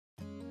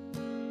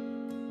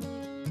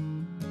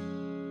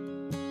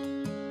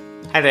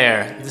Hi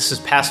there, this is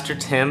Pastor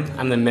Tim.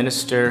 I'm the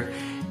minister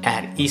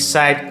at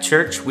Eastside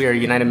Church. We are a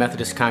United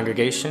Methodist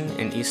congregation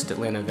in East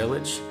Atlanta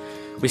Village.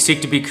 We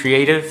seek to be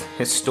creative,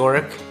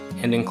 historic,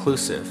 and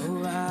inclusive.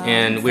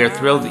 And we are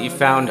thrilled that you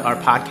found our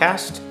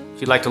podcast.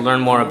 If you'd like to learn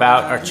more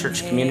about our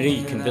church community,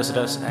 you can visit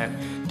us at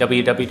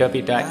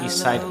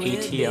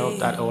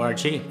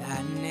www.eastsideatl.org.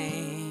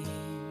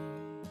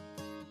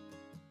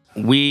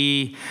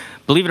 We,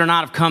 believe it or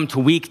not, have come to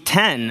week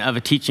 10 of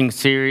a teaching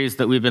series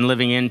that we've been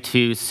living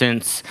into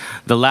since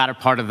the latter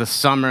part of the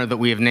summer that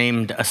we have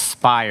named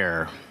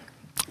Aspire.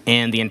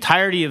 And the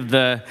entirety of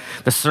the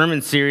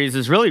sermon series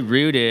is really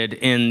rooted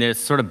in this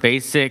sort of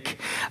basic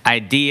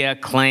idea,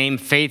 claim,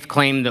 faith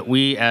claim that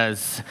we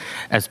as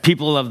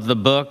people of the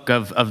book,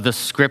 of the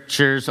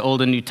scriptures,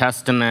 Old and New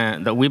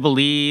Testament, that we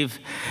believe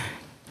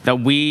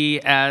that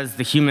we as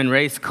the human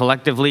race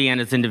collectively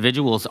and as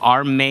individuals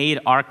are made,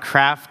 are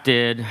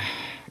crafted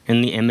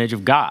in the image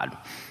of God.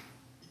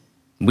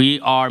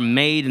 We are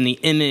made in the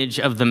image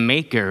of the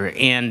Maker,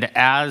 and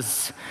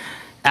as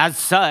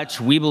such,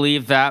 we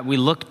believe that we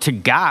look to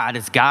God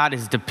as God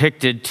is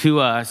depicted to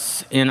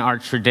us in our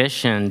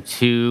tradition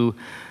to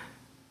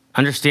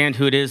understand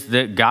who it is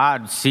that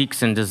God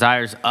seeks and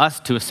desires us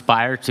to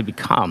aspire to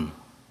become.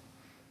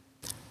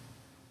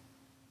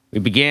 We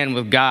began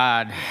with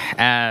God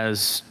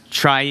as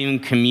triune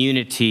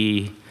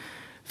community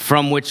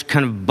from which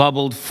kind of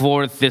bubbled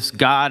forth this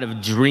God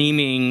of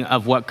dreaming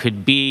of what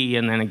could be,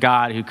 and then a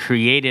God who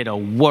created a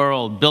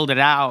world, built it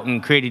out,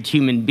 and created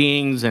human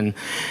beings. And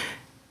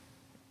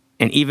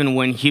even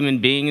when human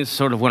beings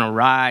sort of went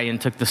awry and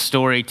took the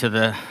story to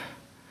the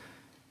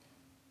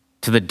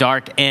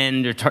dark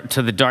end or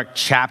to the dark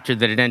chapter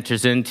that it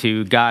enters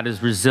into, God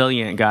is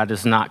resilient. God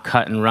does not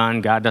cut and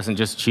run. God doesn't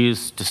just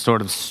choose to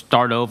sort of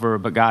start over,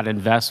 but God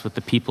invests with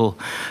the people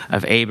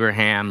of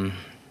Abraham.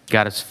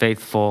 God is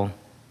faithful.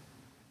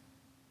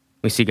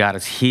 We see God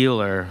as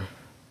healer.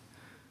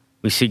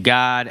 We see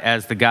God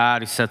as the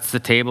God who sets the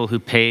table, who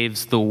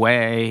paves the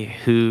way,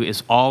 who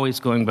is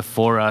always going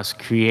before us,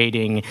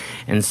 creating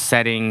and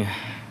setting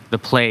the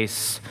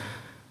place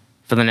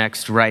for the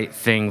next right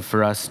thing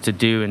for us to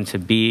do and to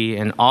be.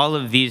 And all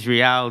of these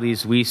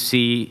realities we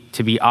see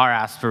to be our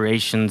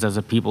aspirations as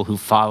a people who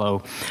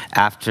follow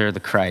after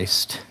the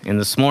Christ. And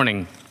this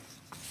morning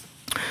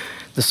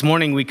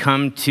we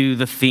come to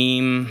the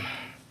theme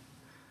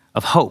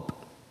of hope.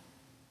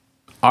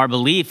 Our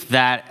belief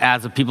that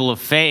as a people of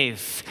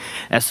faith,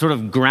 at sort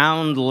of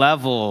ground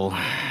level,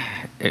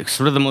 it's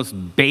sort of the most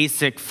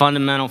basic,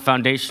 fundamental,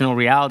 foundational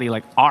reality,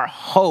 like our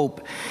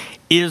hope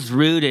is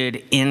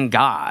rooted in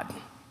God.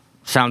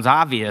 Sounds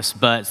obvious,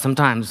 but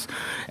sometimes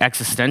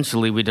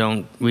existentially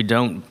we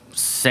don't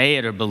say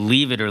it or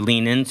believe it or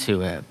lean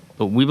into it.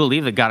 But we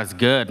believe that God is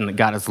good and that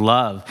God is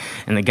love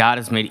and that God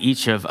has made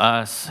each of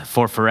us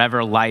for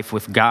forever life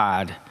with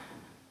God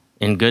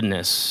in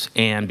goodness.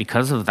 And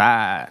because of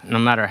that, no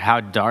matter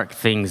how dark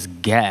things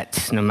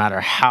get, no matter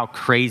how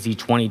crazy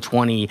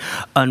 2020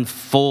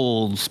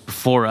 unfolds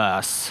before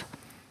us,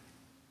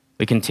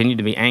 we continue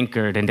to be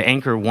anchored and to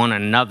anchor one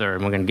another,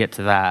 and we're going to get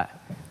to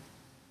that,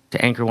 to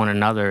anchor one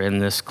another in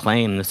this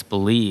claim, this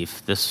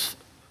belief, this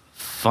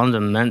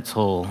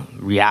fundamental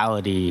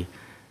reality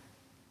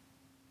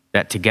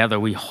that together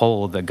we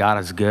hold that God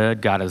is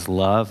good, God is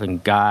love,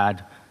 and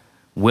God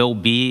will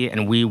be,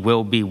 and we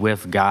will be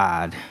with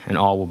God, and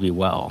all will be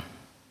well.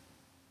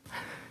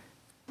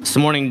 This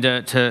morning,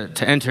 to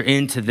enter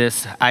into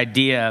this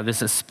idea,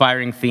 this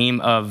aspiring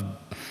theme of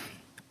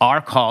our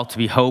call to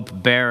be hope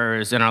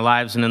bearers in our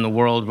lives and in the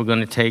world, we're going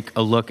to take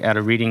a look at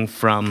a reading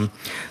from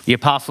the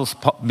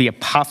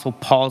Apostle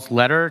Paul's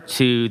letter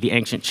to the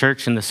ancient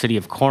church in the city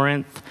of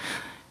Corinth.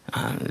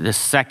 The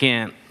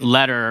second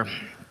letter,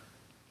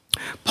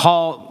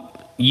 Paul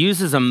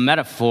uses a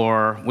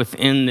metaphor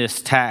within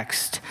this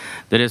text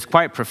that is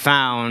quite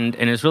profound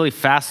and is really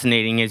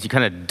fascinating as you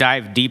kind of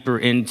dive deeper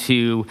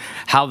into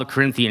how the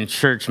Corinthian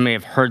church may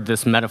have heard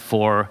this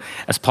metaphor,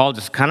 as Paul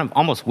just kind of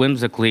almost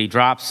whimsically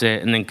drops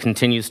it and then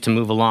continues to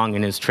move along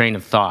in his train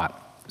of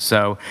thought.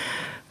 So,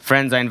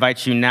 friends, I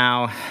invite you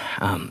now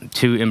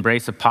to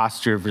embrace a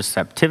posture of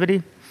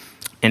receptivity.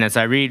 And as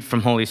I read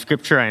from Holy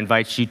Scripture, I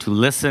invite you to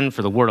listen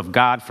for the word of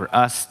God for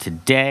us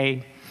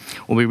today.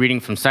 We'll be reading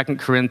from 2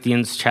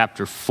 Corinthians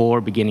chapter 4,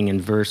 beginning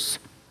in verse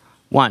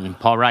 1.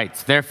 Paul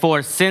writes,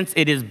 "Therefore, since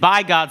it is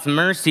by God's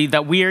mercy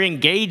that we are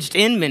engaged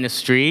in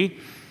ministry,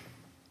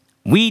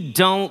 we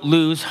don't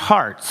lose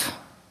heart.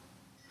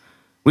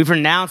 We've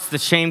renounced the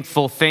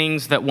shameful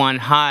things that one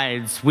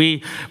hides.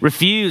 We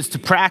refuse to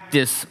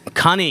practice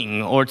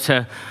cunning or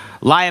to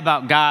lie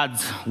about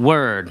God's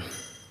word.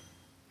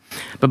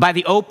 But by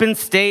the open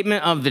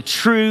statement of the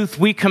truth,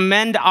 we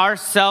commend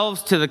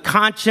ourselves to the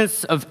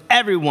conscience of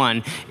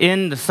everyone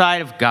in the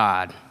sight of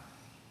God.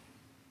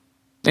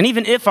 And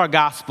even if our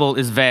gospel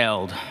is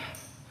veiled,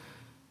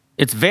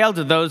 it's veiled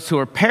to those who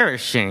are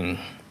perishing.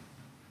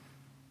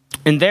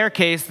 In their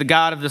case, the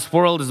God of this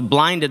world has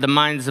blinded the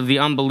minds of the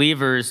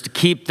unbelievers to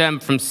keep them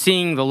from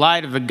seeing the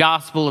light of the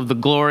gospel of the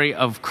glory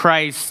of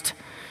Christ,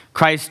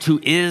 Christ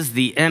who is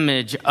the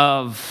image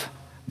of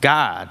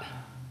God.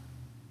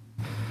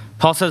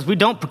 Paul says we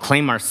don't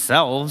proclaim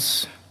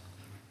ourselves.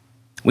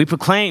 We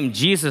proclaim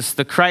Jesus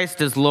the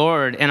Christ as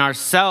Lord and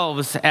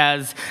ourselves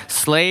as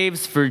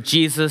slaves for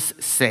Jesus'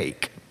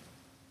 sake.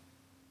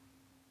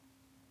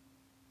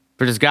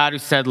 For it is God who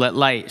said, "Let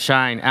light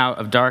shine out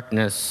of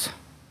darkness."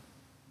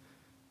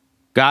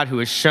 God who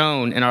has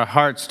shown in our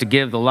hearts to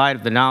give the light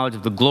of the knowledge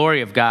of the glory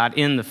of God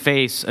in the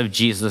face of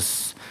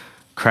Jesus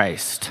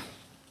Christ.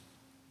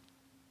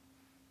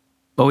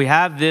 But we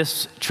have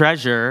this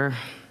treasure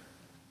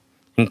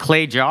in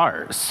clay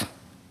jars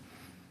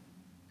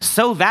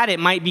so that it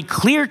might be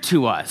clear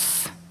to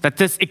us that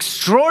this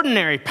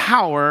extraordinary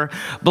power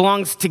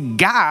belongs to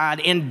God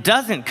and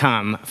doesn't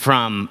come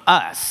from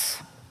us.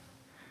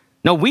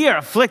 No, we are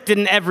afflicted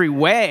in every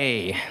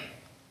way,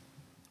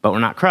 but we're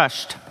not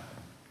crushed.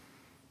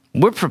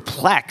 We're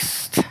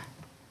perplexed,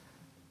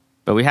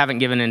 but we haven't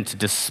given in to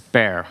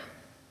despair.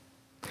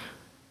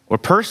 We're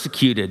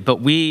persecuted,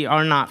 but we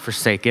are not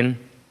forsaken.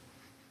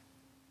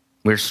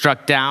 We're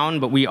struck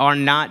down, but we are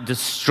not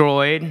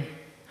destroyed.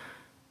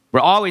 We're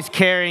always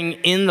carrying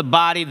in the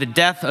body the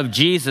death of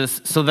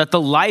Jesus so that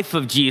the life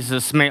of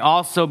Jesus may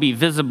also be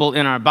visible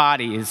in our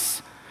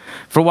bodies.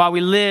 For while we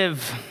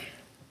live,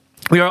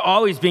 we are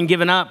always being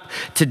given up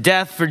to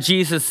death for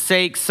Jesus'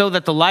 sake so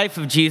that the life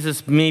of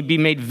Jesus may be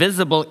made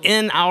visible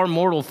in our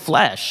mortal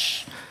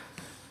flesh.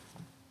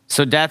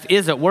 So death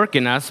is at work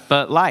in us,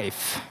 but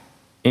life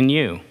in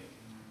you.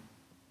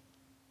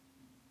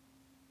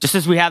 Just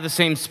as we have the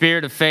same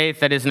spirit of faith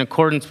that is in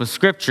accordance with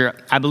Scripture,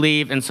 I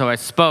believe, and so I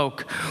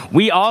spoke,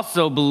 we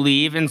also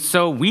believe, and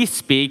so we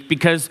speak,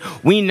 because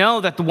we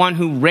know that the one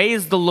who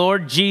raised the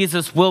Lord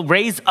Jesus will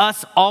raise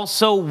us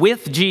also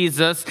with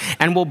Jesus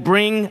and will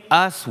bring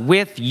us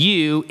with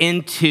you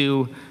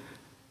into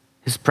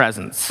his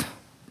presence.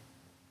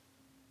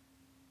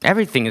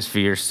 Everything is for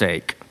your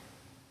sake.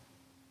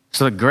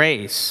 So the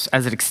grace,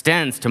 as it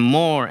extends to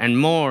more and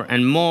more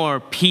and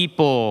more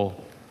people,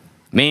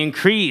 may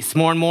increase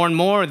more and more and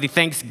more the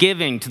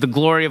thanksgiving to the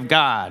glory of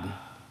God.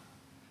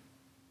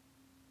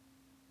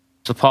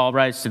 So Paul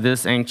writes to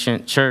this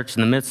ancient church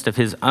in the midst of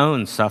his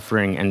own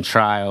suffering and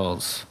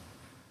trials.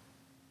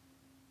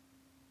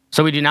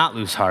 So we do not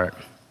lose heart.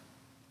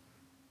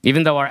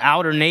 Even though our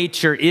outer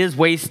nature is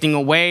wasting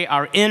away,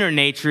 our inner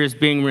nature is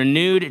being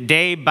renewed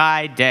day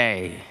by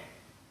day.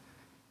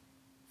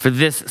 For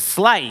this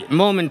slight,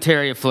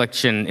 momentary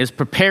affliction is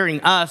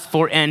preparing us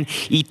for an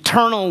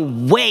eternal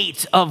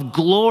weight of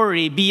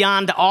glory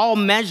beyond all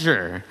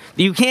measure,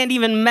 that you can't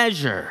even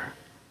measure.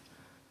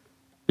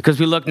 Because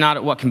we look not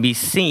at what can be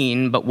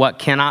seen, but what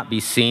cannot be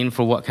seen.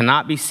 For what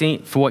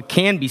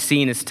can be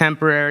seen is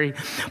temporary,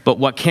 but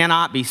what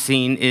cannot be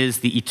seen is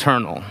the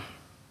eternal.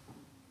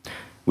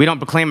 We don't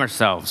proclaim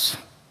ourselves.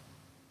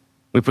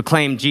 We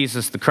proclaim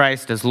Jesus the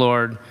Christ as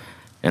Lord,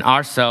 and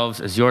ourselves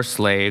as your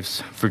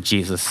slaves for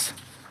Jesus'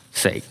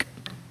 sake.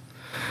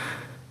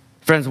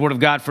 Friends, the word of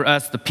God for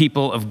us, the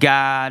people of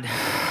God.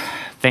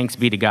 Thanks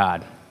be to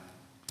God.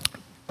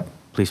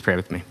 Please pray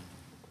with me.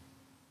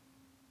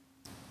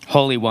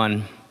 Holy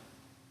One,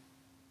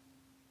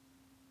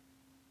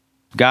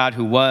 God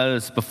who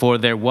was before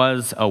there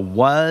was a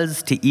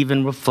was to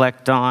even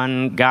reflect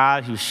on,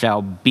 God who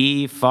shall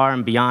be far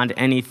and beyond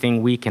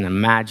anything we can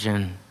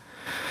imagine.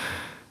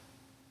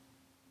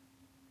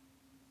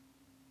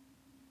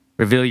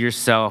 Reveal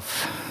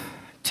yourself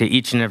to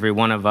each and every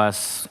one of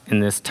us in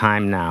this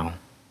time now.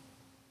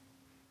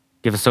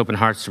 Give us open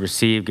hearts to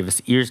receive, give us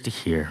ears to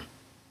hear.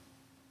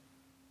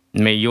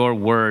 And may your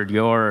word,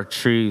 your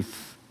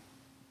truth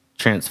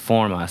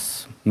transform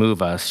us,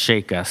 move us,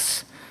 shake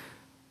us,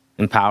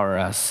 empower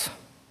us.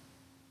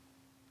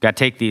 God,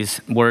 take these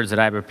words that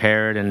I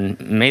prepared and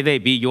may they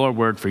be your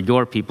word for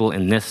your people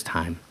in this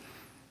time.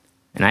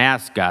 And I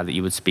ask, God, that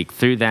you would speak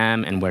through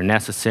them and where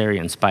necessary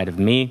in spite of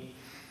me.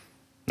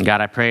 And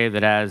God, I pray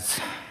that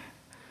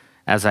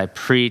as I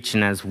preach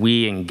and as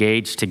we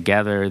engage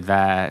together,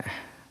 that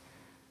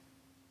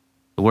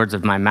the words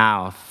of my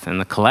mouth and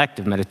the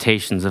collective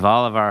meditations of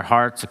all of our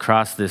hearts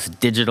across this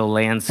digital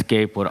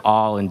landscape would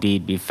all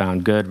indeed be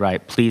found good,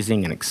 right,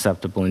 pleasing, and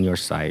acceptable in your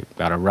sight.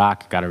 God, a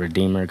rock, God, a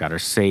redeemer, God, our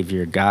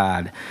Savior,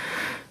 God,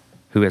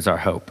 who is our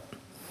hope.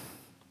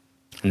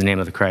 In the name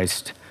of the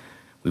Christ,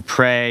 we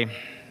pray,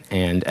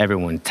 and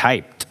everyone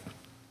typed,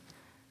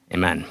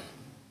 amen.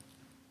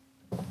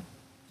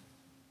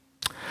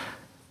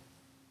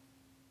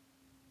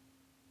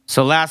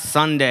 So last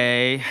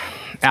Sunday,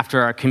 after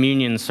our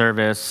communion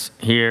service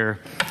here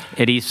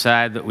at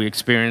Eastside that we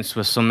experienced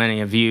with so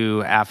many of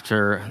you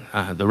after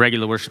the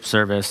regular worship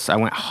service, I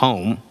went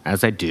home,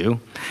 as I do.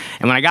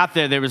 And when I got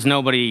there, there was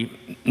nobody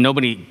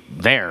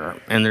there.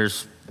 And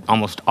there's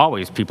almost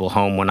always people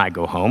home when I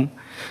go home.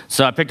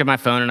 So I picked up my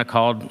phone and I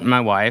called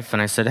my wife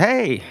and I said,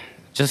 hey,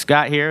 just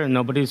got here and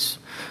nobody's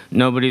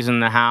in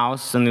the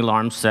house and the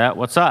alarm's set.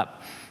 What's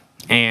up?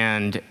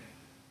 And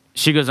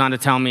she goes on to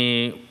tell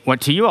me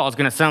what to you all is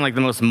going to sound like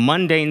the most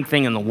mundane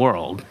thing in the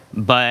world,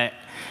 but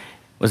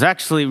was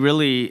actually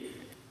really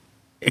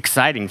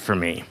exciting for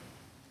me.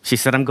 She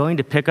said, I'm going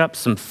to pick up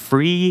some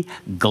free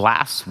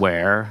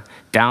glassware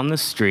down the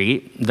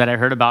street that I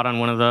heard about on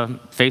one of the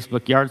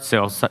Facebook yard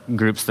sale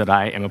groups that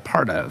I am a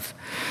part of.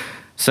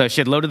 So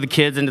she had loaded the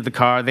kids into the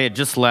car. They had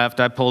just left.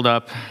 I pulled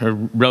up, or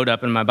rode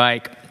up in my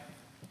bike,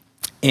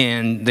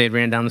 and they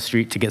ran down the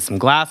street to get some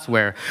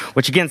glassware,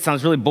 which again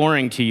sounds really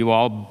boring to you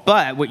all,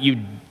 but what you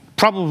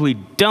probably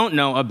don't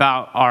know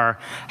about our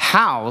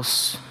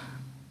house,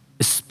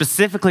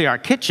 specifically our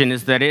kitchen,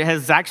 is that it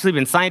has actually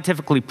been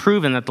scientifically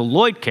proven that the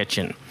Lloyd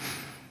kitchen,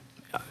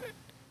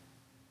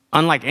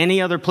 unlike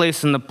any other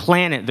place on the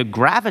planet, the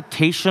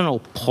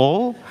gravitational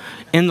pull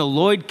in the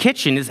Lloyd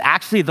kitchen is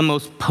actually the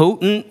most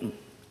potent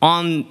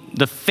on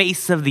the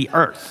face of the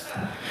earth.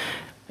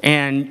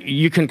 And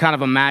you can kind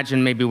of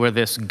imagine maybe where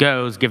this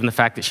goes, given the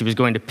fact that she was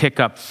going to pick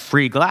up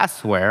free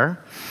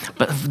glassware.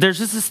 But there's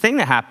just this thing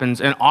that happens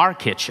in our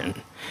kitchen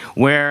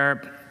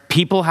where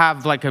people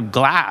have like a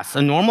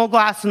normal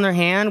glass in their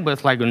hand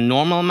with like a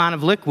normal amount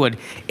of liquid,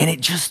 and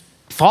it just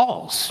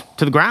falls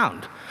to the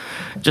ground.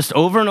 Just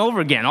over and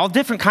over again. All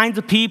different kinds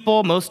of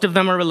people. Most of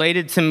them are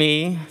related to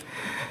me.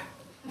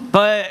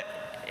 But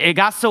it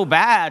got so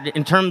bad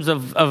in terms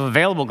of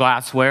available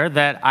glassware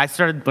that I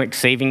started like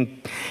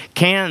saving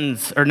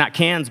cans, or not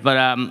cans,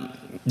 but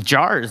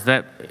jars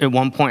that at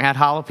one point had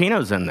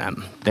jalapenos in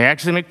them. They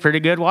actually make pretty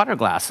good water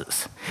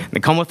glasses.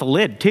 They come with a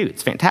lid too.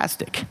 It's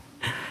fantastic.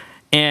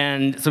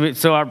 And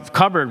so our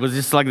cupboard was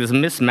just like this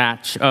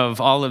mismatch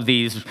of all of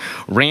these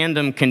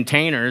random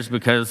containers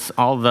because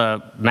all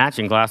the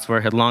matching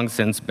glassware had long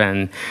since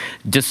been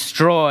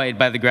destroyed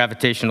by the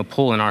gravitational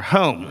pull in our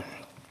home.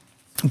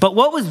 But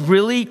what was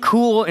really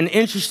cool and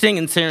interesting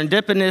and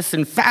serendipitous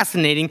and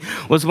fascinating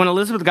was when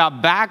Elizabeth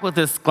got back with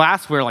this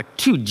glassware, like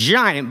 2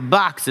 giant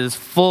boxes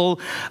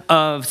full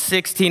of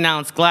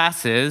 16-ounce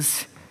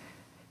glasses.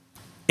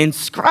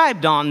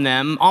 Inscribed on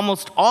them,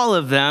 almost all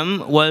of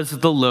them, was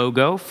the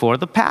logo for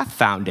the Path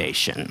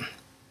Foundation.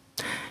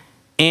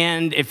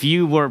 And if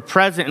you were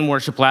present in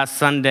worship last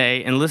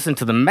Sunday and listened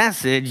to the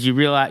message, you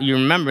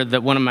remembered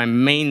that one of my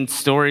main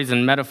stories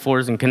and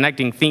metaphors and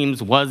connecting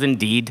themes was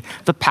indeed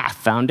the Path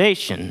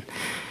Foundation.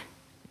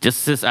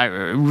 Just this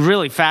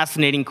really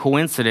fascinating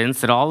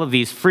coincidence that all of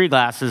these free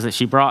glasses that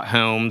she brought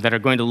home that are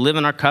going to live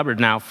in our cupboard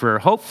now for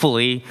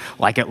hopefully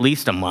like at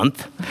least a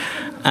month,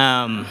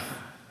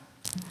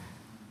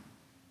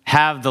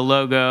 have the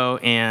logo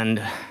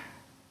and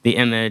the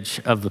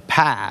image of the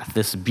Path,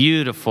 this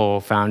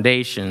beautiful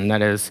foundation that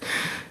has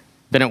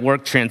been at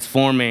work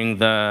transforming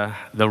the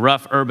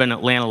rough urban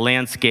Atlanta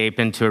landscape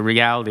into a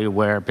reality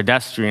where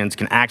pedestrians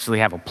can actually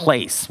have a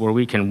place where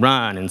we can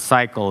run and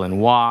cycle and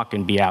walk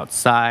and be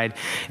outside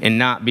and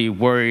not be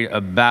worried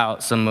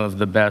about some of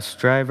the best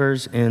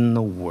drivers in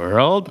the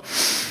world.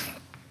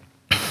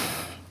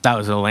 That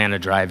was an Atlanta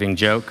driving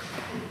joke.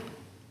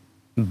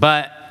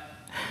 But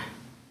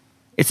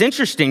it's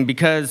interesting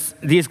because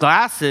these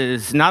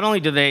glasses, not only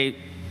do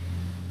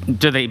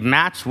they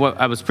match what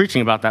I was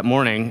preaching about that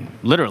morning,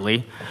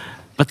 literally,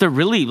 but they're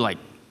really like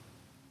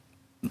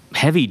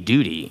heavy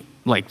duty,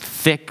 like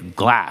thick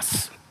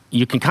glass.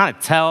 You can kind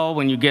of tell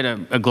when you get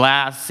a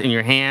glass in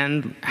your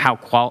hand how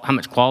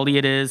much quality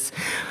it is.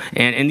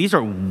 And these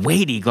are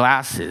weighty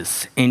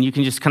glasses. And you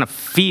can just kind of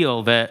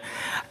feel that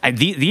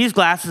these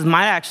glasses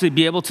might actually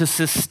be able to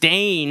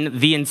sustain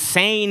the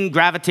insane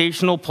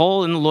gravitational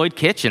pull in the Lloyd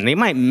kitchen. They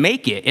might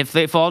make it if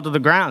they fall to the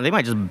ground. They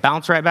might just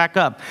bounce right back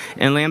up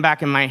and land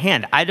back in my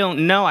hand. I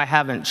don't know. I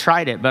haven't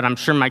tried it, but I'm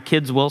sure my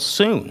kids will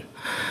soon.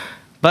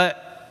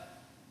 But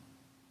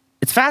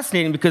it's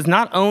fascinating because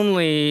not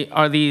only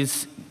are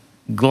these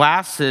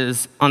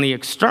glasses on the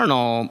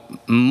external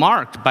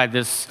marked by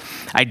this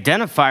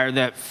identifier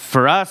that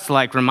for us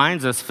like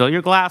reminds us, fill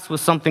your glass with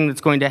something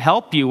that's going to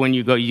help you when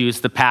you go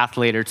use the Path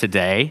later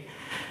today,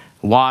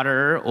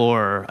 water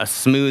or a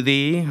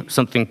smoothie,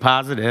 something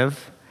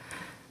positive.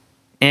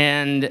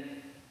 And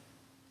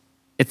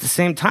at the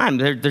same time,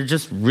 they're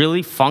just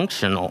really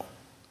functional.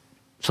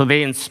 So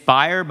they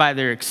inspire by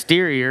their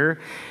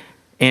exterior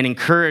and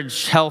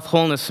encourage health,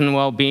 wholeness, and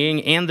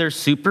well-being, and they're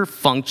super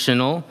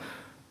functional.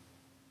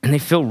 And they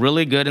feel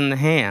really good in the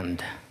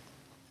hand.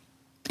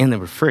 And they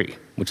were free,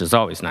 which is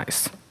always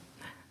nice.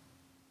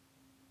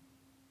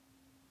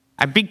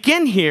 I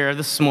begin here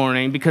this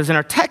morning because in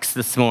our text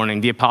this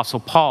morning, the Apostle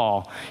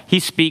Paul, he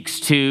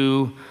speaks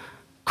to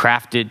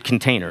crafted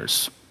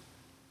containers.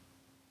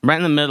 Right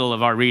in the middle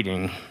of our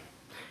reading,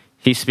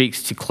 he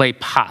speaks to clay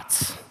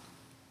pots.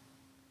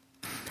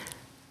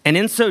 And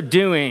in so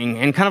doing,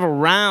 and kind of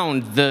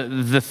around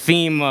the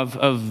theme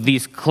of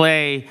these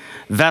clay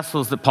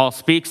vessels that Paul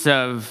speaks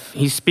of,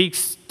 he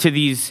speaks to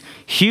these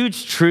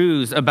huge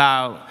truths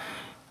about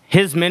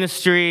his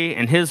ministry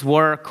and his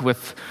work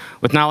with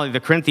not only the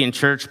Corinthian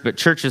church, but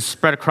churches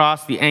spread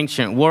across the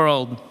ancient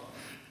world.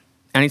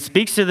 And he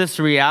speaks to this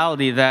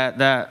reality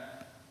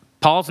that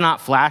Paul's not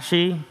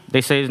flashy.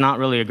 They say he's not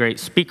really a great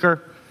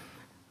speaker.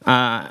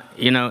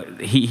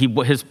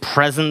 His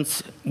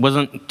presence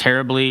wasn't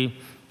terribly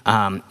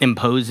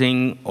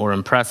imposing or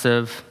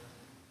impressive.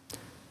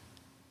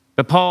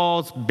 But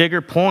Paul's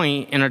bigger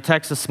point in our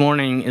text this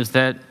morning is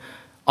that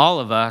all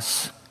of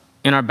us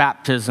in our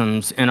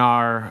baptisms, in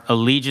our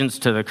allegiance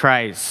to the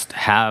Christ,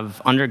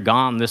 have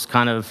undergone this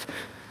kind of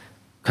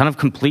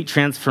complete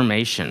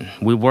transformation.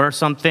 We were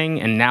something,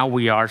 and now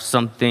we are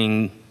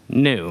something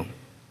new.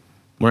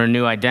 We're a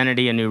new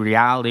identity, a new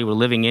reality. We're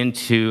living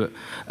into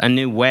a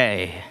new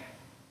way.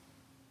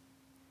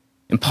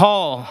 And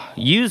Paul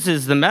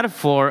uses the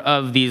metaphor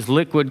of these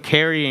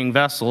liquid-carrying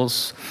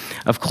vessels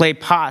of clay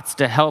pots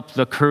to help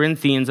the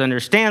Corinthians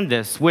understand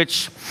this,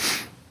 which,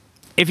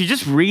 if you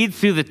just read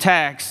through the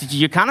text,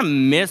 you kind of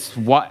miss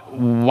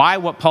why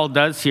what Paul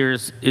does here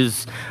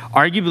is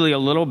arguably a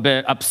little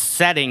bit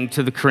upsetting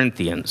to the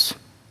Corinthians.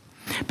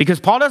 Because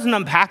Paul doesn't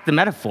unpack the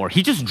metaphor.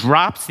 He just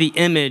drops the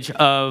image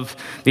of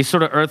these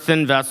sort of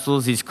earthen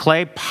vessels, these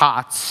clay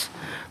pots,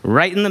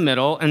 right in the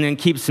middle, and then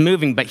keeps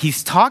moving. But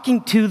he's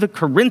talking to the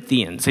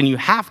Corinthians, and you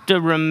have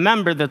to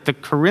remember that the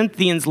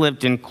Corinthians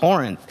lived in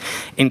Corinth.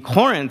 And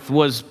Corinth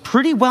was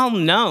pretty well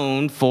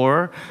known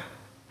for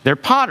their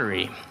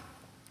pottery.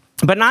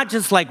 But not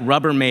just like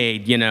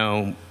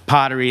Rubbermaid,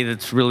 pottery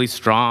that's really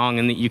strong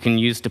and that you can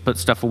use to put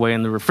stuff away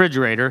in the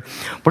refrigerator.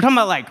 We're talking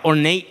about like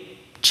ornate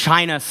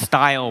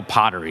China-style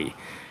pottery.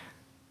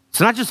 It's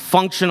not just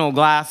functional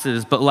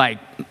glasses, but like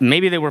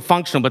maybe they were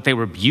functional, but they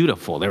were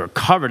beautiful. They were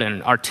covered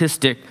in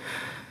artistic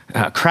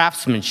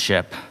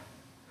craftsmanship.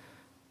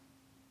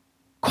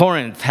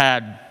 Corinth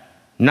had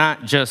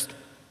not just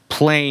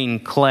plain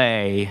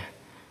clay,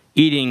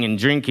 eating and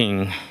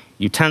drinking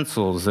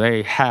utensils.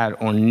 They had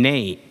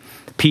ornate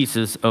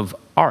pieces of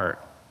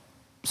art.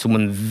 So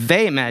when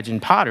they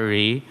imagined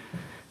pottery,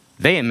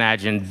 they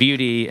imagined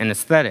beauty and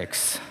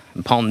aesthetics.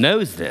 And Paul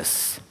knows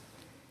this.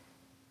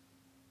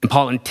 And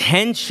Paul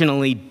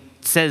intentionally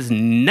says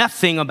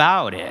nothing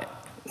about it,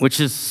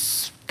 which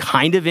is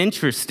kind of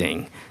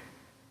interesting.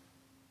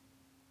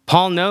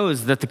 Paul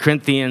knows that the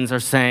Corinthians are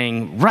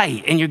saying,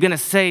 right, and you're going to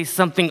say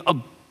something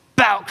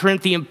about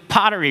Corinthian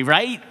pottery,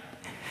 right?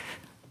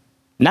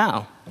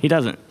 No, he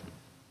doesn't.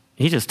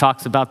 He just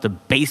talks about the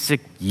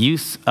basic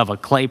use of a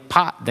clay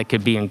pot that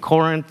could be in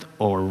Corinth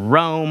or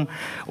Rome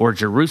or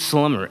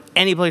Jerusalem or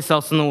any place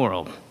else in the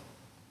world.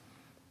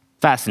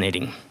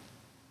 Fascinating.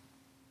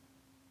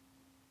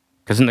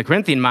 Because in the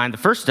Corinthian mind, the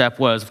first step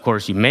was, of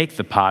course, you make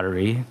the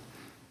pottery,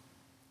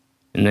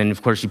 and then,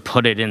 of course, you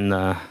put it in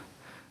the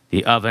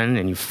oven,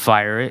 and you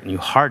fire it, and you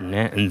harden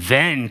it, and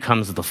then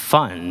comes the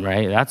fun,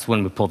 right? That's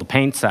when we pull the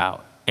paints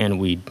out, and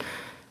we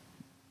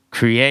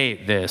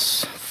create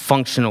this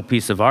functional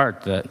piece of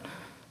art that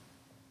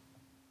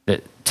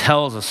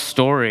tells a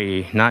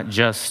story, not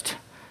just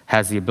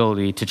has the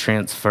ability to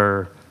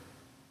transfer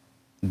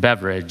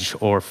beverage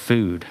or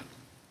food.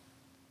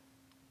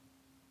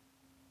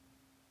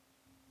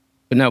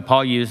 But no,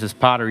 Paul uses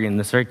pottery in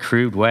this very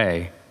crude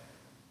way,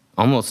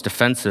 almost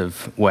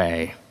defensive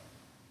way.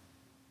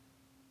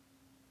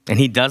 And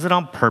he does it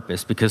on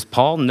purpose because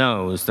Paul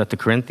knows that the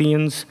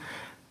Corinthians,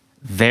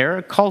 they're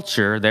a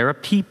culture, they're a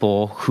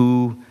people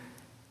who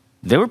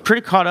they were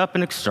pretty caught up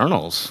in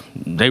externals.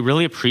 They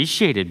really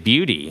appreciated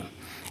beauty,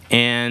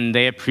 and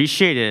they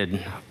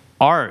appreciated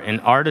art and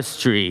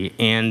artistry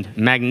and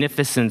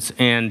magnificence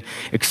and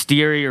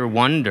exterior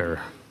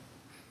wonder.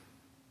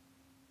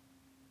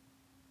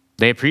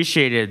 They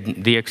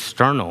appreciated the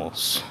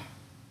externals.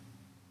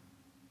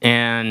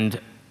 And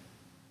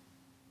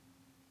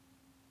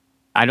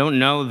I don't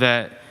know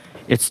that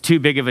it's too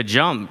big of a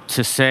jump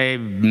to say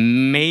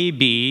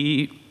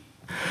maybe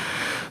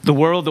the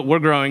world that we're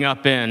growing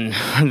up in,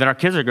 that our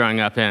kids are growing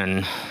up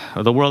in,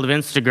 or the world of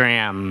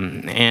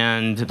Instagram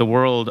and the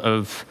world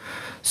of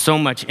so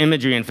much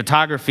imagery and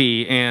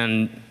photography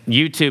and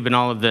YouTube and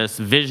all of this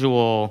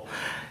visual,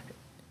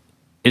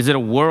 is it a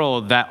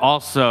world that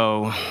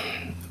also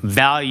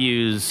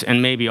values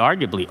and maybe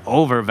arguably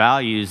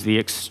overvalues the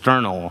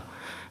external,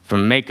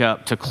 from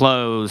makeup to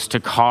clothes to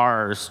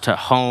cars to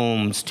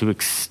homes to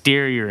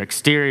exterior,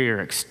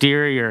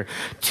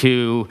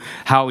 to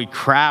how we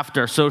craft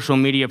our social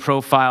media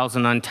profiles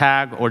and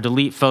untag or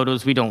delete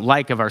photos we don't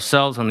like of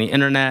ourselves on the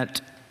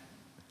internet?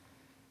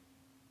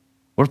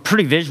 We're a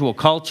pretty visual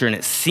culture, and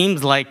it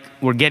seems like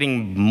we're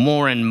getting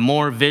more and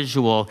more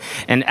visual.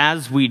 And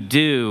as we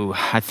do,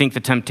 I think the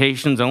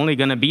temptation's only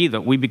going to be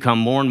that we become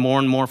more and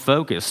more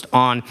focused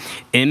on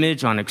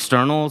image, on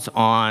externals,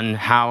 on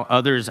how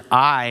others'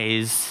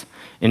 eyes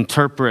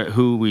interpret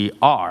who we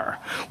are,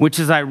 which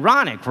is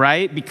ironic,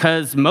 right?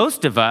 Because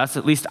most of us,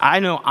 at least I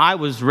know I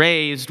was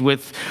raised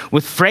with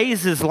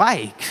phrases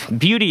like,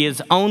 beauty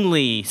is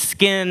only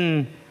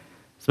skin.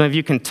 Some of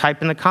you can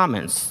type in the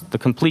comments the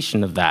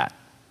completion of that.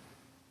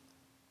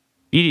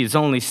 Beauty is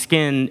only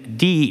skin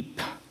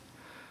deep.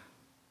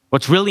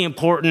 What's really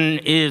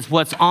important is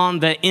what's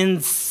on the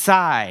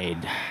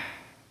inside,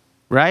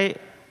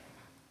 right?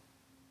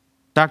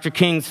 Dr.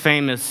 King's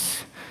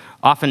famous,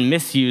 often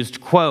misused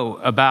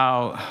quote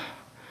about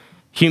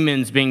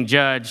humans being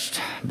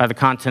judged by the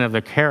content of their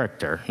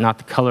character, not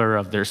the color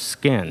of their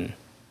skin.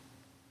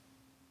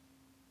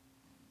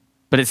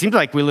 But it seems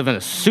like we live in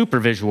a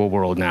super visual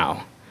world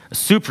now, a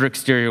super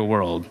exterior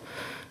world.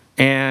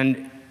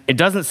 And it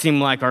doesn't seem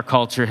like our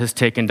culture has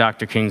taken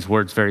Dr. King's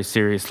words very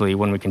seriously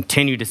when we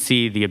continue to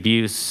see the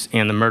abuse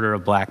and the murder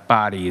of black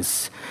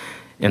bodies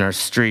in our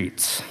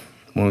streets,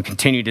 when we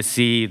continue to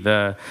see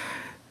the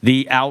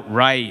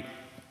outright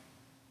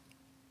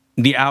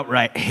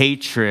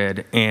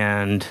hatred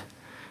and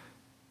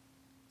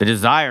the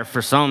desire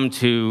for some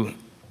to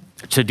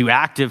do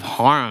active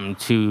harm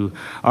to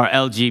our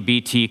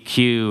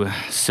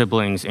LGBTQ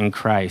siblings in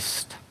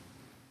Christ.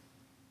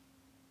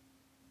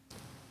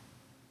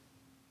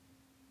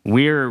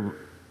 We're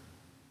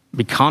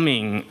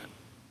becoming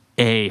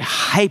a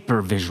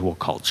hyper-visual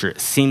culture,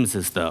 it seems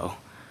as though,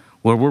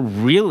 where we're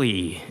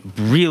really,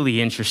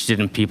 really interested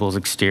in people's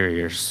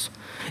exteriors.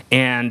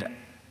 And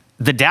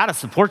the data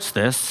supports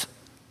this.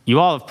 You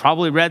all have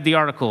probably read the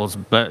articles,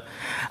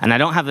 and I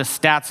don't have the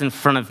stats in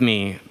front of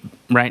me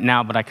right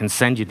now, but I can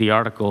send you the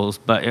articles,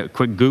 but a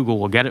quick Google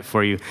will get it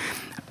for you.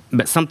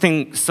 But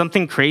something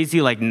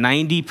crazy like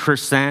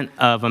 90%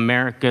 of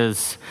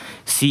America's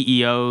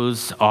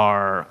CEOs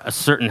are a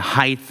certain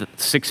height,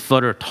 6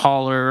 foot or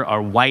taller,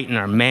 are white and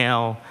are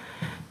male.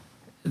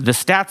 The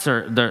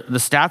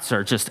stats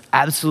are just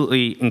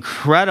absolutely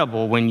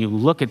incredible when you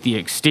look at the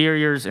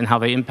exteriors and how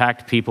they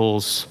impact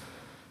people's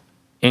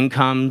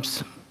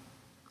incomes.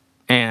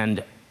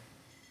 And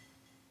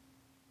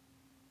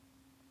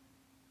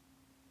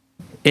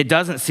it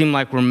doesn't seem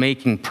like we're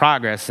making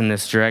progress in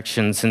this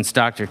direction since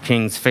Dr.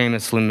 King's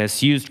famously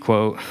misused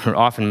quote, or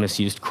often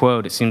misused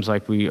quote. It seems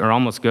like we are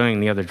almost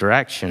going the other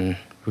direction,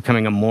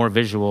 becoming a more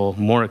visual,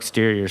 more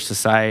exterior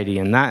society.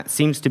 And that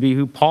seems to be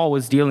who Paul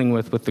was dealing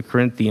with the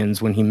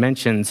Corinthians when he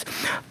mentions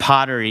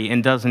pottery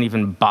and doesn't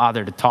even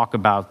bother to talk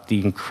about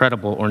the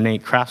incredible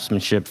ornate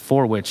craftsmanship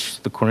for which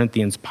the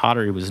Corinthians'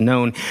 pottery was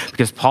known,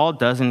 because Paul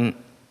doesn't,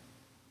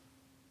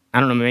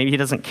 I don't know, maybe he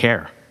doesn't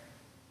care.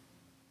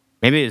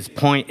 Maybe his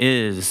point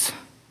is,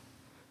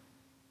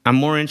 I'm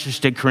more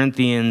interested,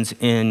 Corinthians,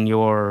 in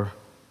your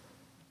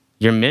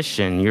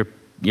mission,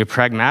 your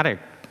pragmatic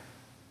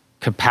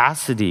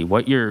capacity,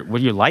 what your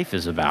life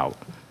is about.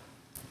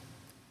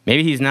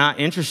 Maybe he's not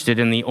interested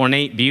in the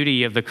ornate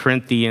beauty of the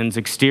Corinthians'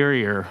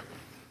 exterior.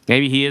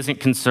 Maybe he isn't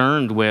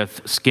concerned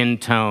with skin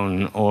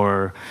tone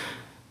or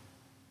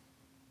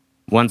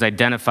one's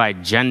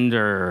identified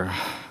gender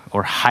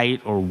or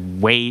height or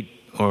weight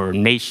or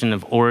nation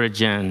of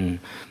origin.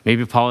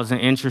 Maybe Paul isn't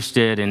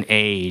interested in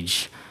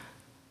age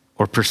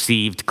or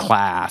perceived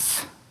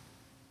class,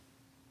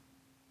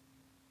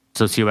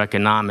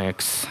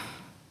 socioeconomics.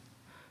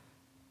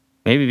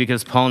 Maybe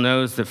because Paul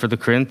knows that for the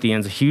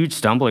Corinthians, a huge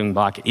stumbling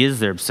block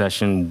is their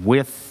obsession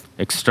with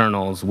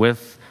externals,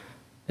 with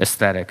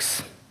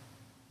aesthetics.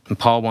 And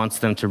Paul wants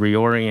them to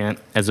reorient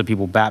as a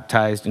people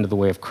baptized into the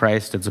way of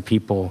Christ, as a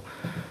people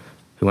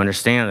who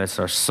understand that it's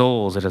our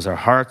souls, it is our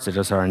hearts, it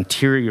is our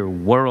interior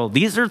world.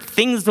 These are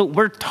things that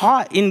we're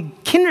taught in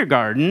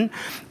kindergarten,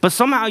 but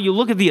somehow you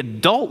look at the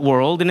adult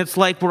world and it's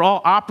like we're all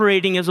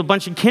operating as a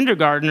bunch of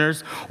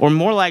kindergartners or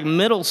more like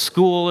middle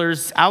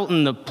schoolers out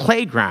in the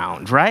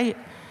playground, right?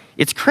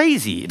 It's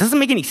crazy. It doesn't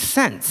make any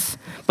sense,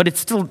 but it's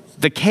still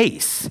the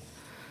case.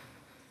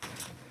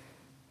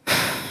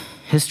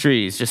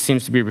 History just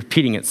seems to be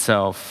repeating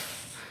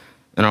itself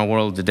in our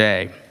world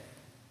today.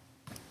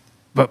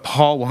 But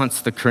Paul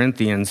wants the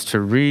Corinthians to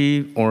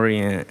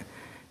reorient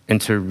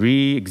and to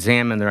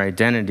re-examine their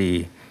identity.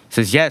 He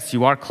says, yes,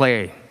 you are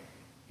clay,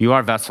 you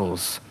are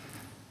vessels,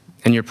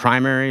 and your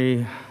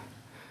primary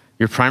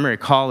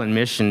call and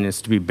mission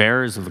is to be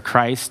bearers of the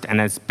Christ, and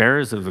as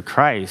bearers of the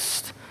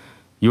Christ,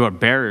 you are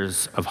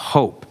bearers of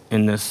hope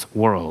in this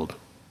world.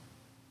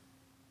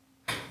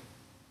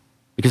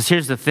 Because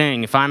here's the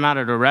thing, if I'm out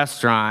at a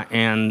restaurant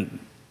and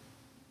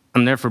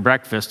I'm there for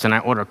breakfast and I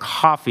order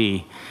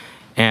coffee,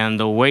 and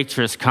the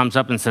waitress comes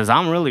up and says,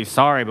 I'm really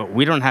sorry, but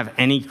we don't have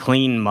any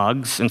clean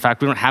mugs. In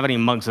fact, we don't have any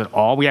mugs at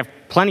all. We have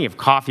plenty of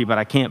coffee, but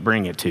I can't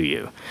bring it to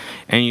you.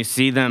 And you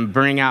see them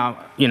bring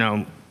out,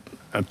 a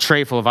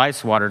tray full of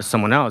ice water to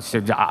someone else.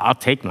 You say, I'll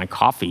take my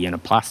coffee in a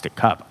plastic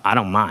cup. I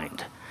don't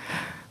mind,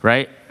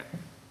 right?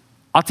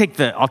 I'll take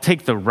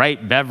the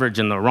right beverage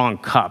in the wrong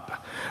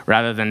cup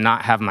rather than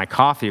not have my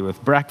coffee with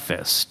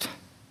breakfast,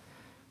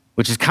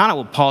 which is kind of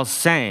what Paul's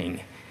saying.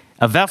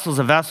 A vessel is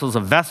a vessel is a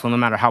vessel, no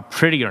matter how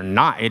pretty or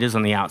not it is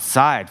on the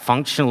outside.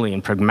 Functionally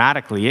and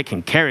pragmatically, it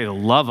can carry the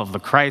love of the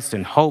Christ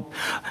and hope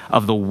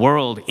of the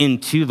world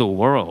into the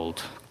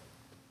world.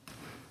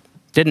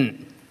 It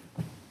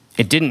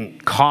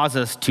didn't cause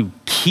us to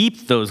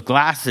keep those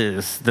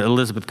glasses that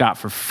Elizabeth got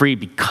for free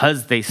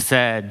because they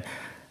said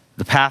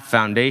the Path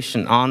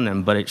Foundation on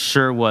them, but it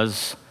sure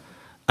was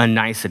a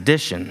nice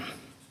addition.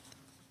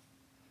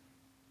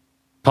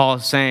 Paul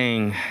is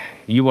saying,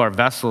 you are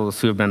vessels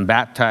who have been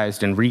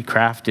baptized and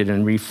recrafted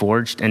and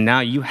reforged, and now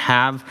you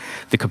have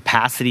the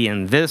capacity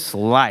in this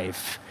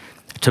life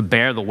to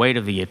bear the weight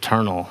of the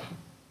eternal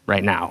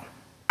right now.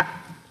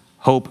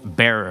 Hope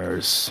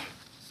bearers.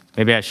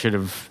 Maybe I should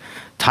have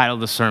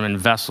titled the sermon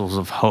Vessels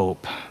of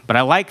Hope, but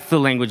I like the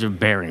language of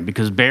bearing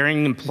because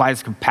bearing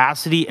implies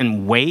capacity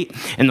and weight,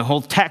 and the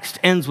whole text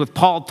ends with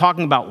Paul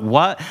talking about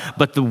what?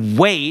 But the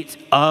weight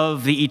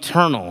of the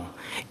eternal.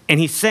 And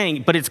he's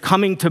saying, but it's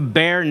coming to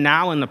bear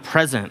now in the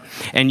present.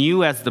 And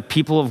you as the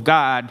people of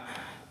God,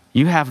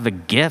 you have the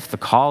gift, the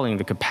calling,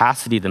 the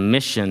capacity, the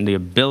mission, the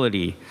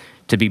ability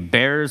to be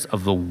bearers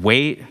of the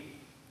weight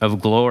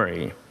of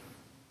glory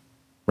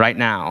right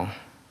now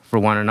for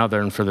one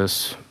another and for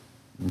this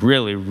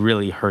really,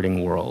 really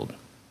hurting world.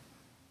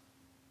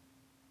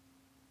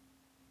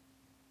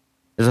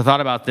 As I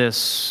thought about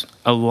this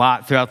a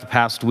lot throughout the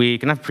past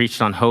week, and I've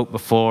preached on hope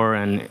before,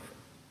 and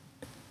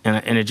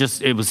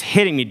it was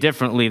hitting me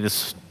differently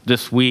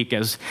this week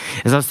as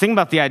I was thinking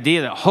about the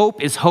idea that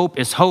hope is hope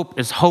is hope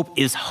is hope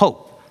is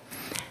hope.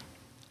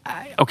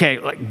 Okay,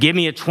 like, give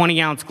me a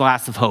 20-ounce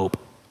glass of hope,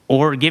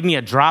 or give me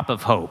a drop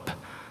of hope.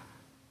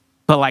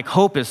 But like,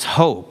 hope is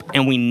hope,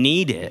 and we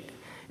need it,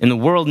 and the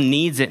world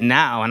needs it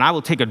now, and I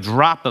will take a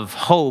drop of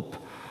hope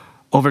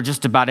over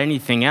just about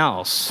anything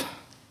else,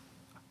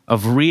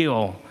 of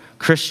real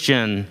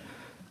Christian,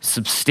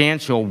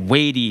 substantial,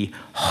 weighty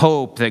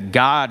hope that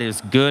God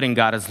is good and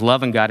God is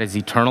love and God is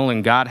eternal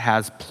and God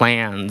has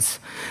plans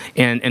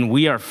and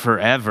we are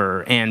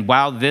forever. And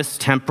while this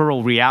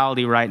temporal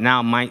reality right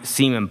now might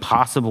seem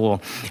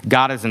impossible,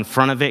 God is in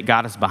front of it,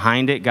 God is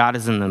behind it, God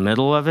is in the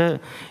middle of it,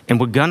 and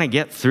we're gonna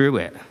get through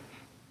it.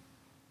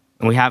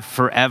 And we have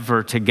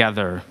forever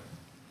together.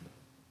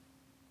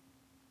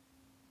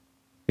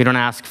 We don't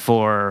ask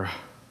for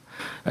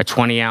a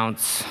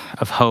 20-ounce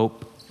of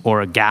hope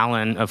or a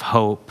gallon of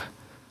hope.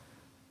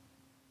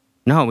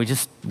 No, we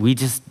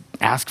just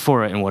ask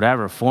for it in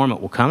whatever form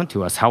it will come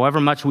to us, however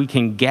much we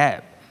can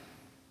get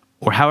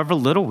or however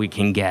little we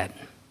can get.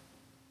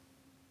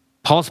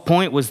 Paul's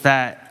point was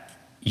that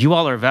you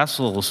all are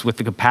vessels with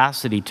the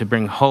capacity to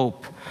bring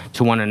hope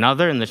to one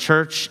another in the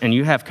church, and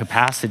you have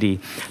capacity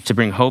to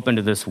bring hope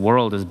into this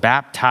world. As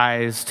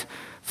baptized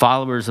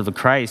followers of the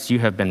Christ, you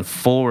have been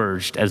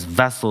forged as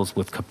vessels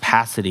with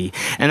capacity.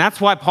 And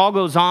that's why Paul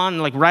goes on,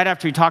 like right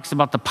after he talks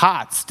about the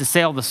pots, to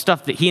say all the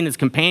stuff that he and his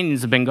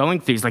companions have been going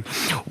through. He's like,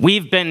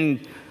 we've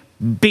been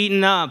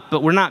beaten up,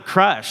 but we're not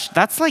crushed.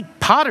 That's like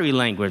pottery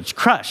language,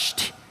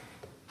 crushed.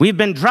 We've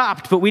been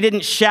dropped, but we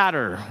didn't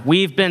shatter.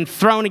 We've been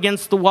thrown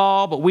against the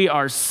wall, but we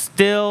are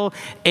still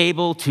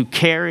able to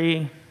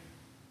carry.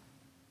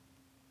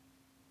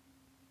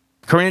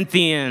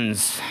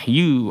 Corinthians,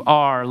 you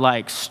are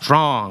like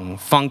strong,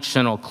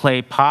 functional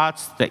clay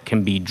pots that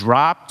can be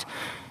dropped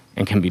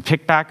and can be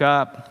picked back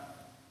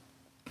up.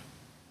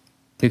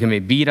 You can be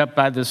beat up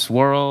by this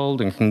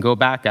world and can go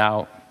back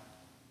out.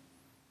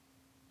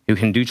 You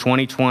can do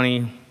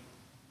 2020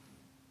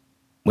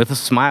 with a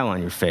smile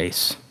on your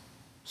face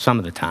some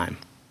of the time.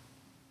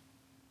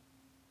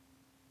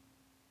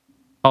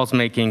 Paul's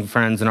making,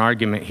 friends, an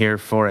argument here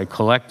for a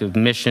collective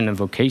mission and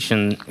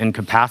vocation and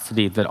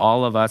capacity that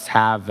all of us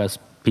have as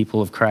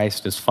people of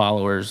Christ, as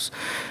followers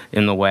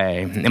in the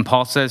way. And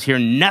Paul says here,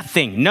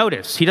 nothing.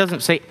 Notice, he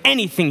doesn't say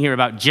anything here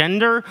about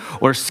gender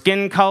or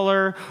skin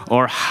color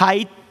or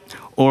height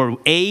or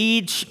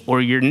age or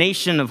your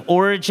nation of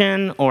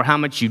origin or how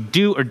much you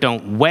do or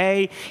don't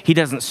weigh. He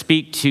doesn't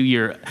speak to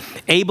your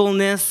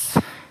ableness.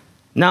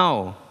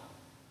 No.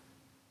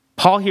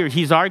 Paul here,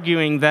 he's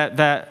arguing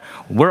that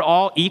we're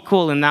all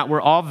equal and that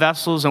we're all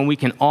vessels and we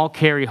can all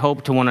carry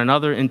hope to one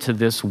another into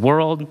this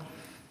world.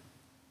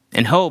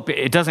 And hope,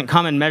 it doesn't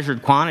come in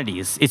measured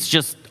quantities. It's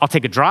just, I'll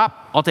take a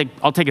drop. I'll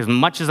take as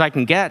much as I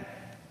can get.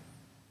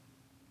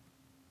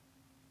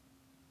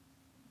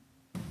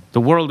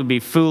 The world would be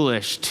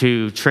foolish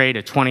to trade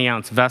a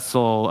 20-ounce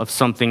vessel of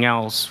something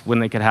else when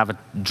they could have a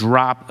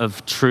drop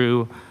of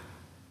true,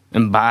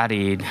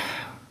 embodied,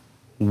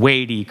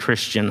 weighty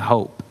Christian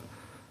hope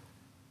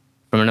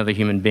from another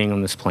human being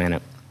on this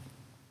planet.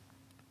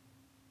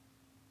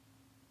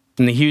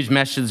 And the huge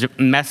message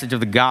of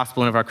the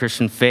gospel and of our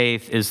Christian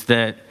faith is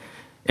that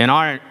in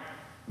our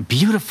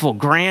beautiful,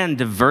 grand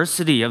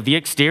diversity of the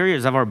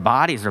exteriors of our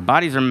bodies are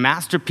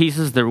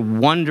masterpieces, they're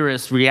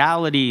wondrous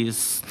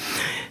realities.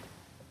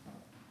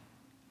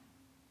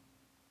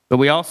 But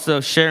we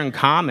also share in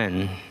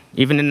common,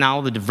 even in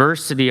all the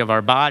diversity of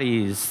our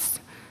bodies,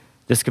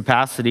 this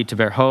capacity to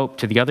bear hope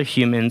to the other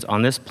humans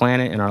on this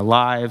planet in our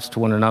lives, to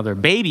one another.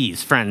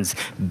 Babies, friends,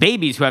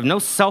 babies who have no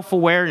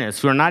self-awareness,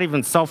 who are not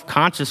even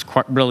self-conscious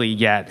really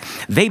yet,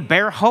 they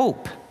bear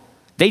hope.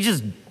 They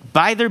just,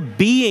 by their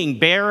being,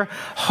 bear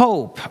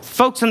hope.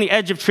 Folks on the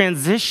edge of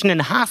transition in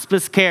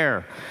hospice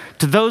care,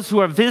 to those who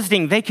are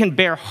visiting, they can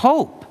bear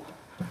hope.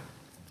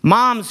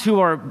 Moms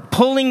who are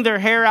pulling their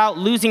hair out,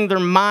 losing their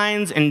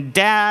minds, and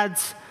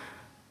dads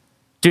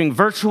doing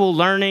virtual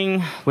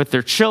learning with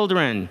their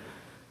children,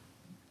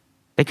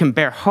 they can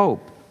bear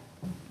hope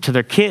to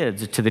their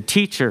kids, to the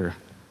teacher.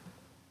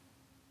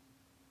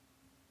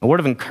 A word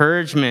of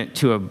encouragement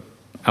to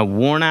a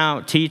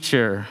worn-out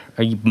teacher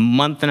a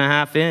month and a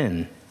half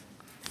in.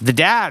 The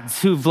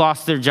dads who've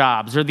lost their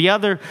jobs, or the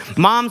other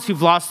moms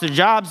who've lost their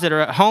jobs that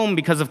are at home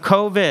because of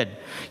COVID.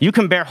 You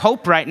can bear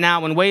hope right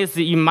now in ways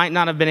that you might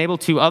not have been able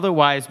to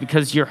otherwise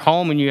because you're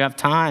home and you have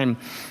time.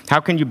 How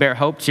can you bear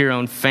hope to your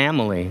own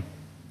family?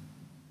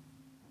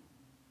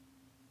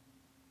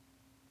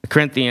 The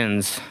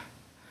Corinthians,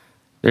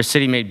 Their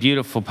city made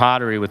beautiful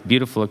pottery with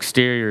beautiful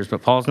exteriors,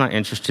 but Paul's not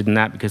interested in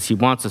that because he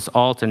wants us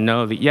all to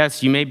know that,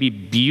 yes, you may be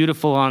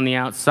beautiful on the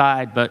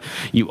outside, but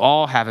you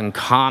all have in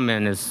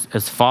common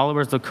as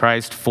followers of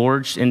Christ,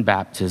 forged in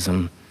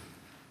baptism,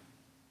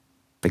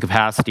 the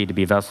capacity to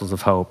be vessels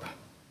of hope.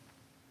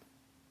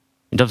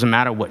 It doesn't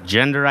matter what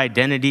gender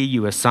identity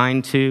you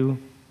assign to.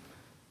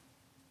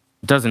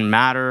 It doesn't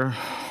matter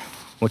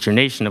what your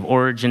nation of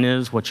origin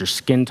is, what your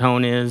skin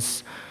tone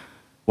is,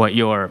 what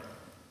your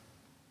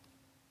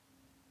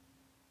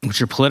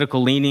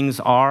political leanings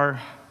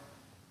are,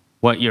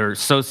 what your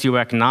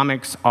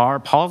socioeconomics are.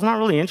 Paul's not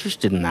really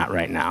interested in that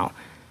right now.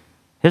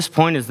 His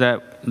point is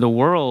that the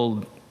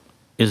world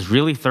is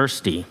really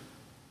thirsty,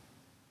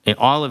 and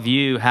all of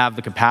you have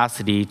the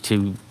capacity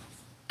to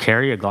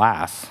carry a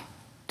glass,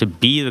 to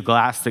be the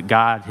glass that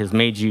God has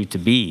made you to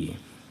be.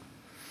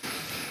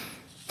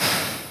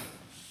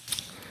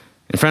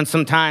 And friends,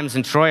 sometimes,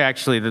 and Troy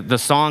actually, the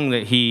song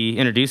that he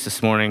introduced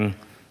this morning,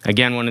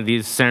 again, one of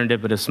these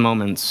serendipitous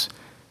moments,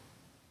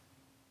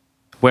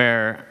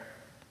 where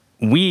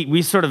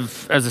we sort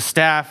of, as a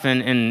staff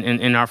and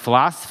in our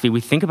philosophy,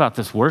 we think about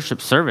this worship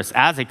service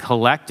as a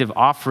collective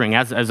offering,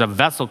 as a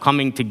vessel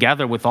coming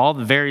together with all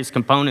the various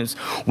components.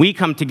 We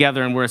come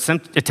together and we're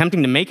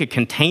attempting to make a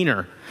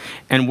container,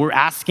 and we're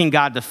asking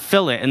God to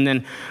fill it. And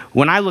then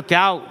when I look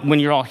out, when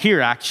you're all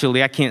here,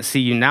 actually, I can't see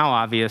you now,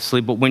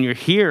 obviously, but when you're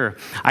here,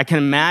 I can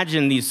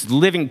imagine these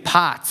living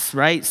pots,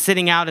 right,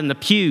 sitting out in the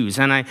pews.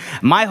 And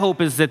my hope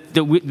is that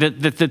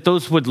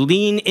those would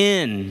lean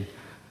in,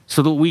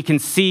 so that we can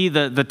see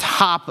the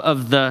top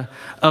of the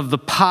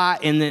pot,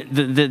 and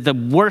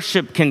the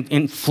worship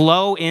can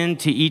flow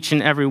into each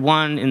and every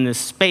one in this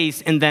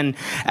space. And then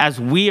as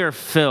we are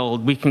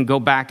filled, we can go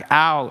back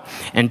out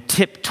and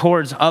tip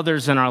towards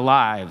others in our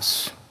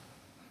lives.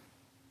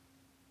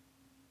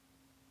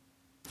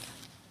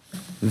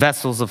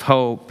 Vessels of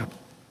hope.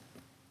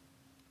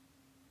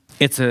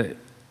 It's a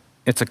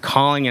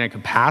calling and a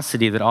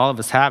capacity that all of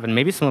us have, and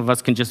maybe some of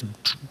us can just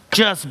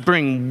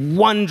bring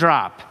one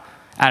drop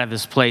out of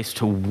this place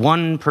to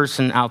one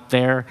person out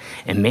there,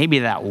 and maybe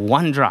that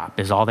one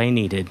drop is all they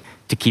needed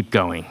to keep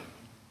going.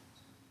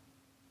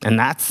 And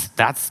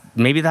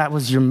maybe that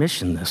was your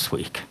mission this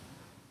week.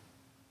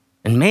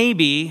 And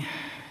maybe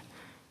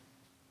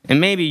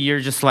you're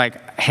just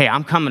like, hey,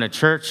 I'm coming to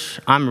church,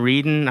 I'm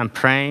reading, I'm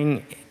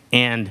praying,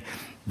 and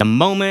the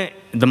moment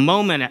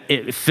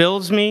it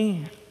fills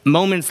me,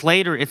 moments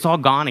later, it's all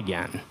gone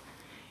again.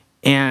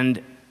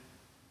 And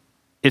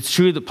it's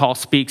true that Paul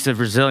speaks of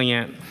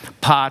resilient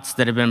pots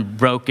that have been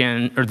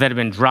broken, or that have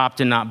been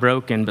dropped and not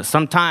broken, but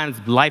sometimes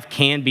life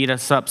can beat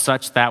us up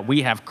such that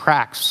we have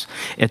cracks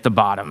at the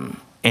bottom,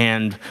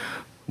 and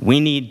we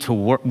need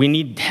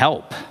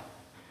help.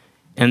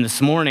 And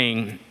this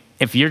morning,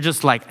 if you're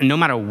just like, no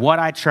matter what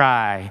I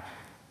try,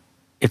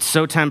 it's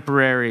so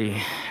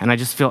temporary, and I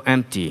just feel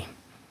empty,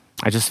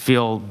 I just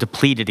feel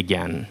depleted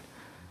again,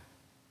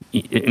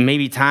 it may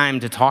be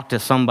time to talk to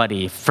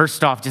somebody.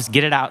 First off, just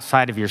get it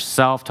outside of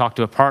yourself. Talk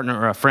to a partner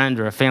or a friend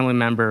or a family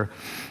member.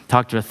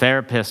 Talk to a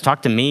therapist.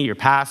 Talk to me, your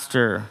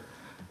pastor.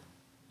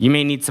 You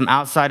may need some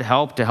outside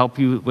help to help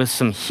you with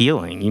some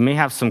healing. You may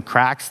have some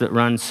cracks that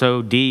run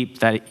so deep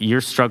that you're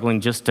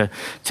struggling just to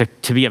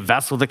be a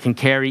vessel that can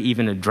carry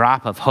even a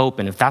drop of hope.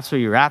 And if that's where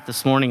you're at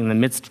this morning in the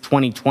midst of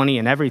 2020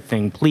 and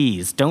everything,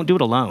 please don't do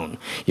it alone.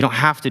 You don't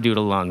have to do it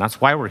alone. That's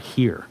why we're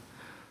here.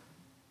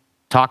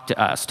 Talk to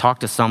us, talk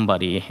to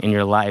somebody in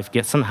your life,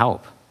 get some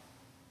help.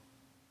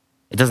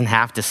 It doesn't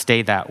have to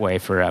stay that way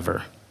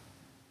forever.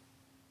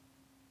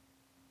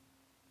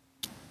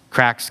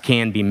 Cracks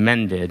can be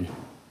mended.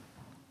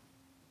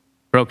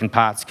 Broken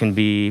pots can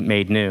be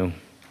made new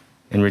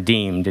and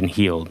redeemed and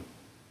healed.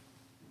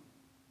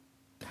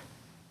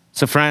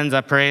 So friends,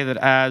 I pray that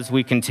as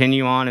we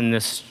continue on in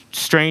this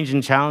strange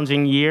and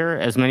challenging year,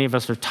 as many of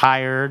us are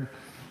tired,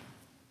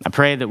 I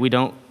pray that we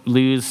don't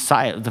lose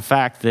sight of the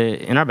fact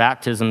that in our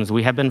baptisms,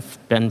 we have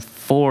been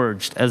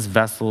forged as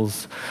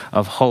vessels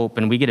of hope,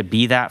 and we get to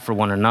be that for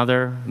one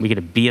another. We get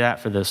to be that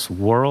for this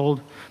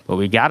world, but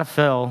we got to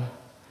fill,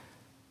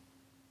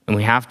 and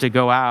we have to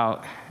go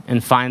out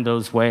and find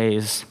those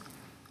ways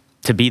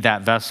to be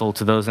that vessel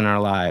to those in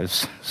our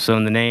lives. So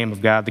in the name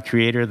of God, the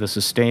Creator, the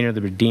Sustainer,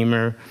 the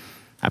Redeemer,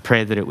 I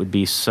pray that it would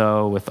be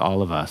so with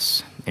all of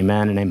us.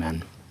 Amen and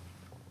amen.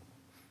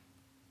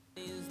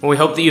 Well, we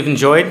hope that you've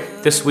enjoyed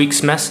this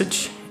week's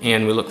message,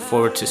 and we look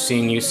forward to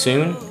seeing you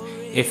soon.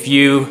 If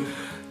you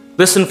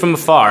listen from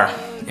afar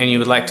and you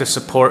would like to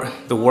support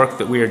the work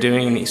that we are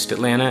doing in East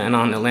Atlanta and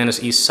on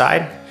Atlanta's East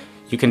Side,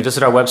 you can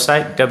visit our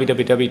website,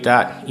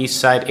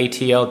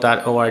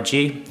 www.eastsideatl.org,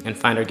 and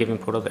find our giving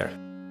portal there.